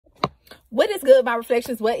What is good, my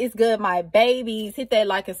reflections? What is good, my babies? Hit that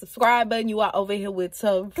like and subscribe button. You are over here with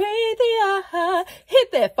Chakra.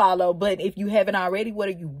 Hit that follow button if you haven't already. What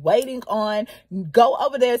are you waiting on? Go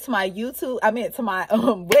over there to my to my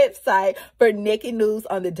website for naked news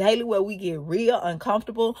on the daily where we get real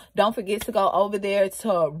uncomfortable. Don't forget to go over there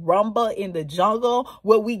to Rumble in the Jungle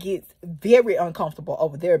where we get very uncomfortable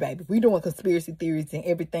over there, baby. We doing conspiracy theories and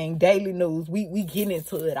everything, daily news. We getting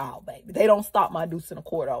into it all, baby. They don't stop my deuce in a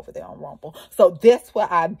quarter over there on Rumble. So that's where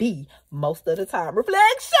I be most of the time.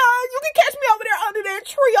 Reflection, you can catch me over there under that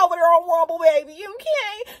tree over there on Rumble, baby.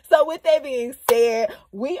 Okay. So with that being said,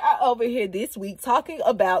 we are over here this week talking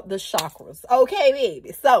about the chakras. Okay,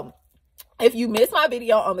 baby. So if you missed my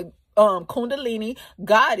video on the Kundalini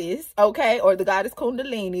goddess, okay, or the goddess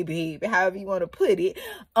Kundalini, baby, however you want to put it,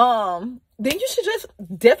 then you should just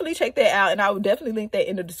definitely check that out, and I will definitely link that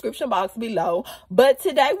in the description box below. But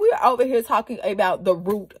today we're over here talking about the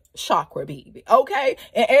root chakra, baby, okay?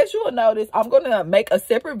 And as you will notice, I'm going to make a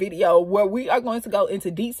separate video where we are going to go into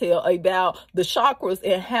detail about the chakras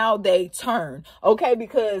and how they turn, okay?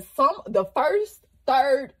 Because the first,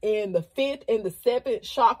 third, and the fifth and the seventh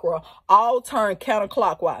chakra all turn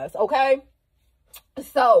counterclockwise, okay?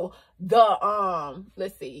 So the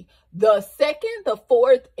let's see, the second, the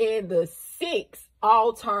fourth, and the sixth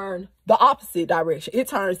all turn the opposite direction. It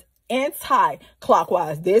turns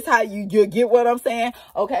anti-clockwise. That's how you get what I'm saying.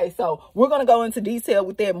 Okay, so we're gonna go into detail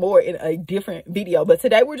with that more in a different video, but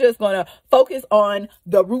today we're just gonna focus on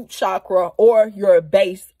the root chakra or your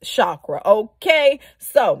base chakra. Okay,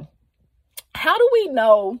 so how do we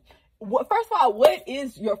know first of all, what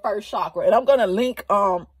is your first chakra? And I'm gonna link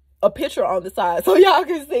a picture on the side so y'all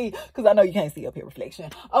can see, because I know you can't see up here,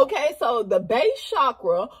 reflection. Okay, so the base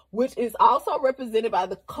chakra, which is also represented by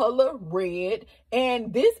the color red,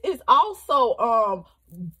 and this is also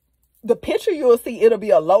the picture you'll see, it'll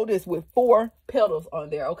be a lotus with 4 petals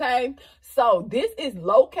on there. Okay, so this is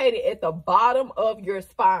located at the bottom of your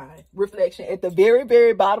spine. Reflection, at the very,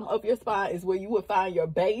 very bottom of your spine is where you would find your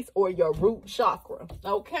base or your root chakra.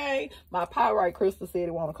 Okay, my pyrite crystal said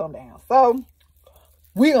it want to come down, so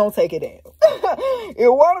we're going to take it down. It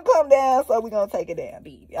want to come down, so we're going to take it down,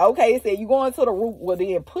 baby. Okay, it said you going to the root, well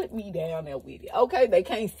then put me down there with it. Okay, they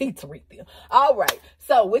can't see Teresa. All right,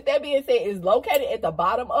 so with that being said, it's located at the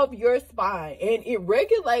bottom of your spine, and it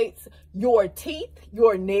regulates your teeth,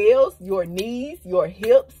 your nails, your knees, your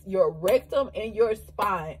hips, your rectum, and your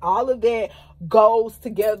spine. All of that goes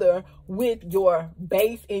together with your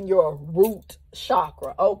base and your root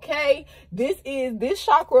chakra. Okay, this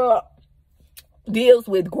chakra deals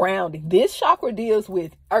with grounding. This chakra deals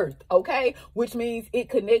with earth, okay, which means it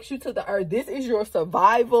connects you to the earth. This is your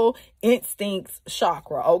survival instincts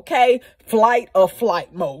chakra, okay? Flight or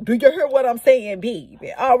flight mode. Do you hear what I'm saying,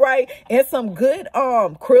 baby? All right, and some good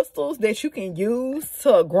crystals that you can use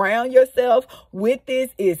to ground yourself with this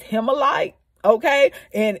is Hemalite, okay?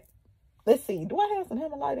 And let's see, do I have some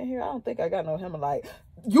Hemalite in here? I don't think I got no Hemalite.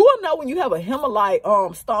 You will know when you have a Hemalite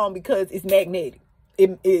stone because it's magnetic.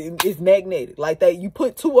 It's magnetic, like that. You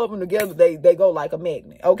put 2 of them together, they go like a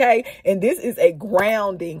magnet. Okay, and this is a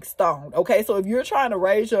grounding stone. Okay, so if you're trying to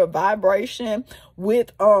raise your vibration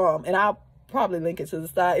with and I'll probably link it to the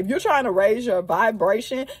side. If you're trying to raise your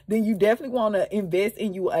vibration, then you definitely want to invest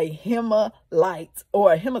in you a Hemalite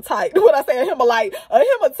or a hematite. What I say, a Hemalite, a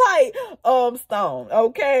hematite stone.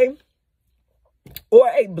 Okay, or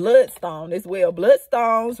a bloodstone as well.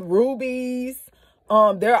 Bloodstones, rubies.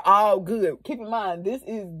 They're all good. Keep in mind, this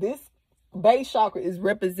base chakra is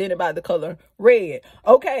represented by the color red.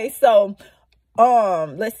 Okay, so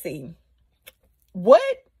let's see.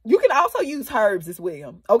 You can also use herbs as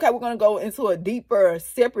well. Okay, we're going to go into a deeper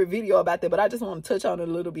separate video about that, but I just want to touch on it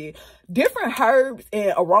a little bit. Different herbs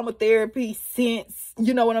and aromatherapy, scents,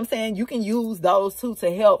 you know what I'm saying? You can use those too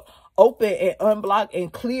to help open and unblock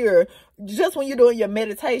and clear just when you're doing your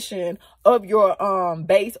meditation of your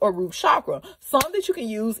base or root chakra. Some that you can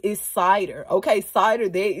use is cider. Okay, cider,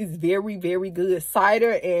 that is very, very good.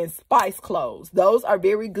 Cider and spice cloves, those are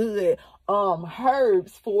very good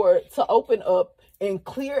herbs to open up and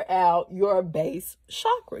clear out your base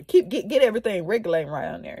chakra. Get everything regulating right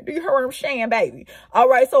on there. Do you hear what I'm saying, baby? All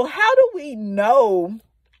right, so how do we know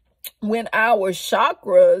when our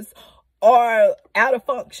chakras are out of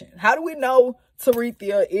function? How do we know,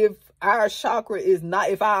 Teresa, if our chakra is not,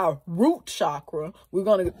 if our root chakra, we're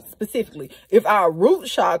going to specifically, if our root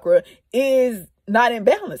chakra is not in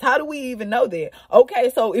balance? How do we even know that?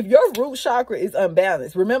 Okay, so if your root chakra is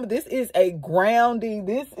unbalanced, remember this is a grounding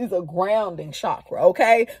chakra.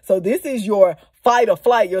 Okay, so this is your fight or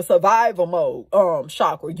flight, your survival mode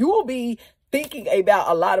chakra. You will be thinking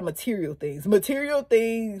about a lot of material things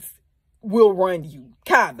will run you.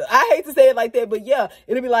 Kinda. I hate to say it like that, but yeah,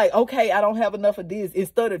 it'll be like, okay, I don't have enough of this.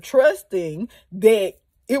 Instead of trusting that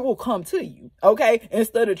it will come to you, okay?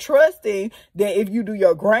 Instead of trusting that if you do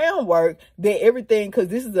your groundwork, that everything, because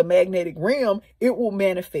this is a magnetic realm, it will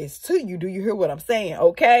manifest to you. Do you hear what I'm saying,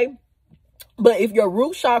 okay? But if your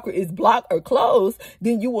root chakra is blocked or closed,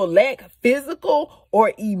 then you will lack physical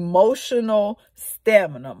or emotional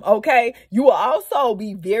stamina, okay? You will also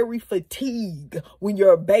be very fatigued when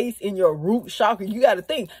your base in your root chakra. You got to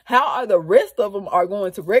think, how are the rest of them are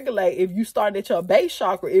going to regulate if you start at your base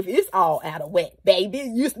chakra, if it's all out of whack, baby?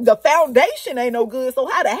 The foundation ain't no good, so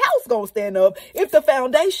how the house gonna stand up if the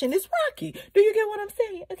foundation is rocky? Do you get what I'm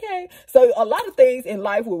saying? Okay, so a lot of things in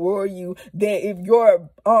life will worry you that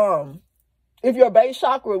if your base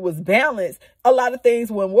chakra was balanced, a lot of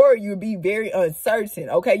things wouldn't worry you. Would be very uncertain,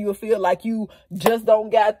 okay? You'll feel like you just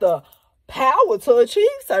don't got the power to achieve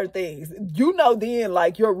certain things. You know then,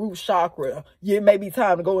 like, your root chakra, it may be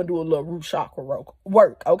time to go and do a little root chakra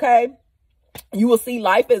work, okay? You will see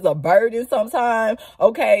life as a burden sometimes,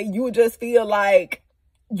 okay? You will just feel like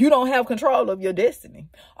you don't have control of your destiny,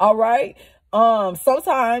 all right?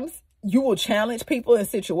 Sometimes you will challenge people in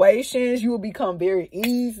situations. You will become very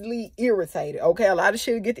easily irritated. Okay, a lot of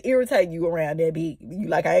shit will get to irritate you around that big. You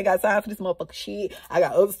like, I ain't got time for this motherfucking shit. I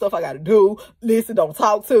got other stuff I got to do. Listen, don't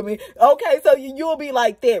talk to me. Okay, so you'll be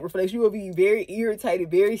like that, Reflex. You will be very irritated,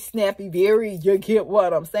 very snappy, you get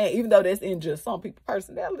what I'm saying? Even though that's in just some people's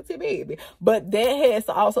personality, baby. But that has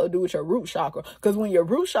to also do with your root chakra. Because when your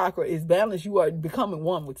root chakra is balanced, you are becoming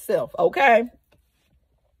one with self. Okay?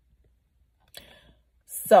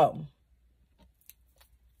 So,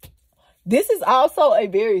 this is also a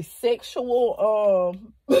very sexual,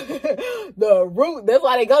 the root, that's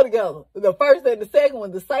why they go together. The first and the second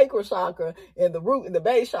one, the sacral chakra and the root and the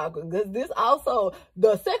base chakra. Because this also,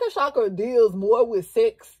 the second chakra deals more with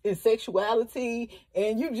sex and sexuality,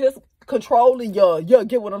 and you just controlling your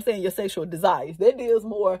get what I'm saying, your sexual desires. That deals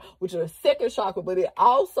more with your second chakra, but it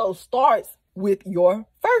also starts with your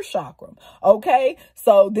first chakra, okay?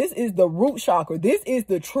 So this is the root chakra. This is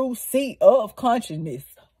the true seat of consciousness,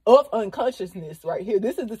 of unconsciousness right here.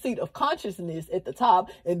 This is the seat of consciousness at the top,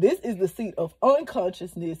 and this is the seat of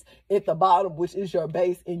unconsciousness at the bottom, which is your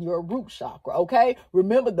base in your root chakra, okay?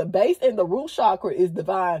 Remember, the base and the root chakra is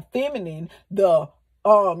divine feminine.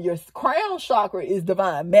 Your crown chakra is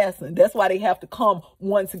divine masculine. That's why they have to come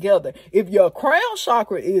one together. If your crown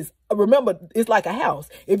chakra is, remember, it's like a house.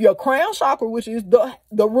 If your crown chakra, which is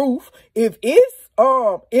the roof, if it's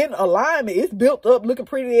in alignment, it's built up, looking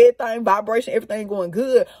pretty, everything, vibration, everything going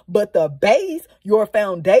good, but the base, your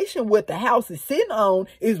foundation, what the house is sitting on,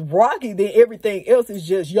 is rocky, then everything else is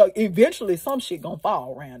just eventually some shit gonna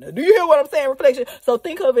fall around it. Do you hear what I'm saying, Reflection? So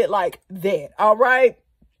think of it like that, all right?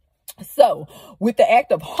 So, with the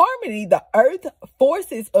act of harmony, the earth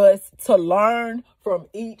forces us to learn from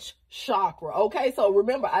each chakra. Okay, so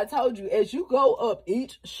remember, I told you, as you go up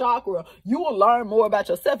each chakra, you will learn more about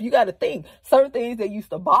yourself. You got to think, certain things that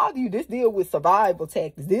used to bother you, this deal with survival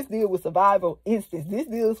tactics, this deal with survival instincts, this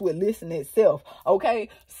deals with listening itself. Okay,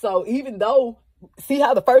 so even though, see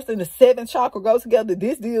how the first and the seventh chakra go together?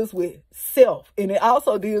 This deals with self, and it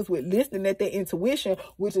also deals with listening at their intuition,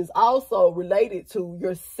 which is also related to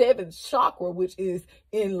your seventh chakra, which is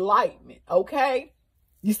enlightenment. Okay,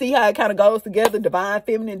 you see how it kind of goes together? Divine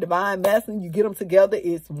feminine, divine masculine, you get them together,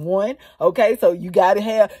 it's one. Okay, so you got to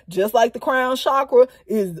have, just like the crown chakra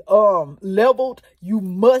is leveled, you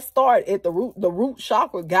must start at the root. The root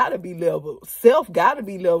chakra got to be leveled. Self got to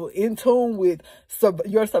be leveled, in tune with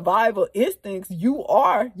your survival instincts. You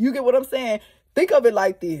get what I'm saying? Think of it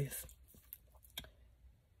like this.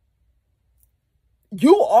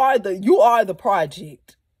 You are the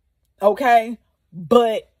project. Okay,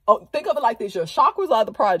 but think of it like this. Your chakras are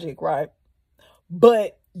the project, right?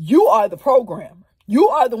 But you are the programmer. You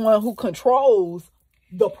are the one who controls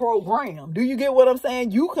the program. Do you get what I'm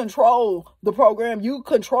saying? You control the program. You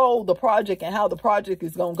control the project and how the project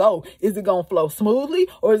is going to go. Is it going to flow smoothly,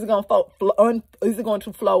 or is it going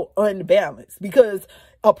to flow unbalanced? Because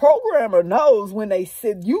a programmer knows when they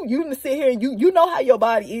sit, you sit here and you know how your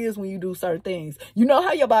body is when you do certain things. You know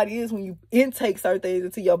how your body is when you intake certain things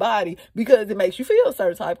into your body, because it makes you feel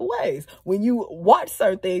certain type of ways. When you watch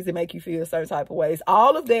certain things, it make you feel certain type of ways.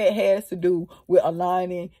 All of that has to do with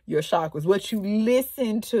aligning your chakras. What you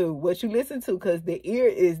listen to, because the ear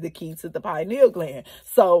is the key to the pineal gland.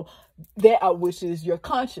 So which is your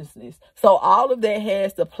consciousness. So all of that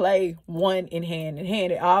has to play one in hand.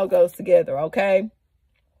 It all goes together, okay?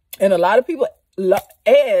 And a lot of people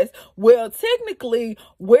as well. Technically,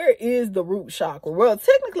 where is the root chakra? Well,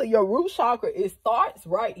 technically your root chakra, it starts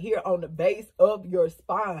right here on the base of your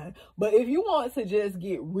spine. But if you want to just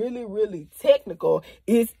get really, really technical,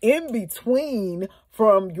 it's in between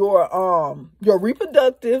from your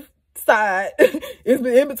reproductive side. It's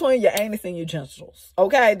in between your anus and your genitals.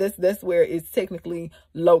 Okay, that's where it's technically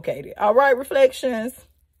located. All right, reflections.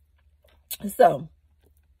 So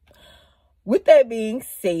with that being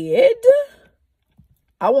said,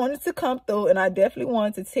 I wanted to come through and I definitely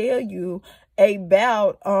wanted to tell you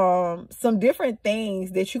about some different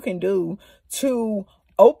things that you can do to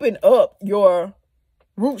open up your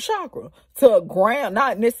root chakra, to ground,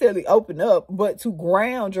 not necessarily open up, but to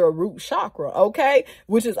ground your root chakra, okay?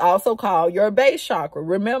 Which is also called your base chakra.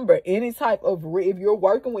 Remember, any type of, if you're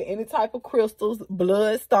working with any type of crystals,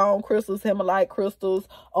 bloodstone crystals, Himalite crystals,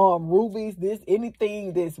 rubies,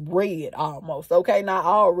 anything that's red almost, okay? Not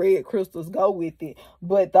all red crystals go with it,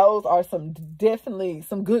 but those are definitely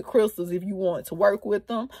some good crystals if you want to work with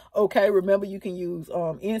them, okay? Remember, you can use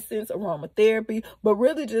incense, aromatherapy, but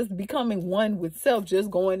really just becoming one with self, just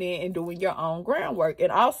going in and doing your own groundwork.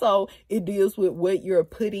 And also it deals with what you're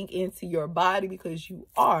putting into your body, because you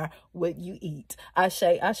are what you eat. Ashe,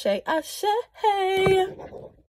 ashe, ashe.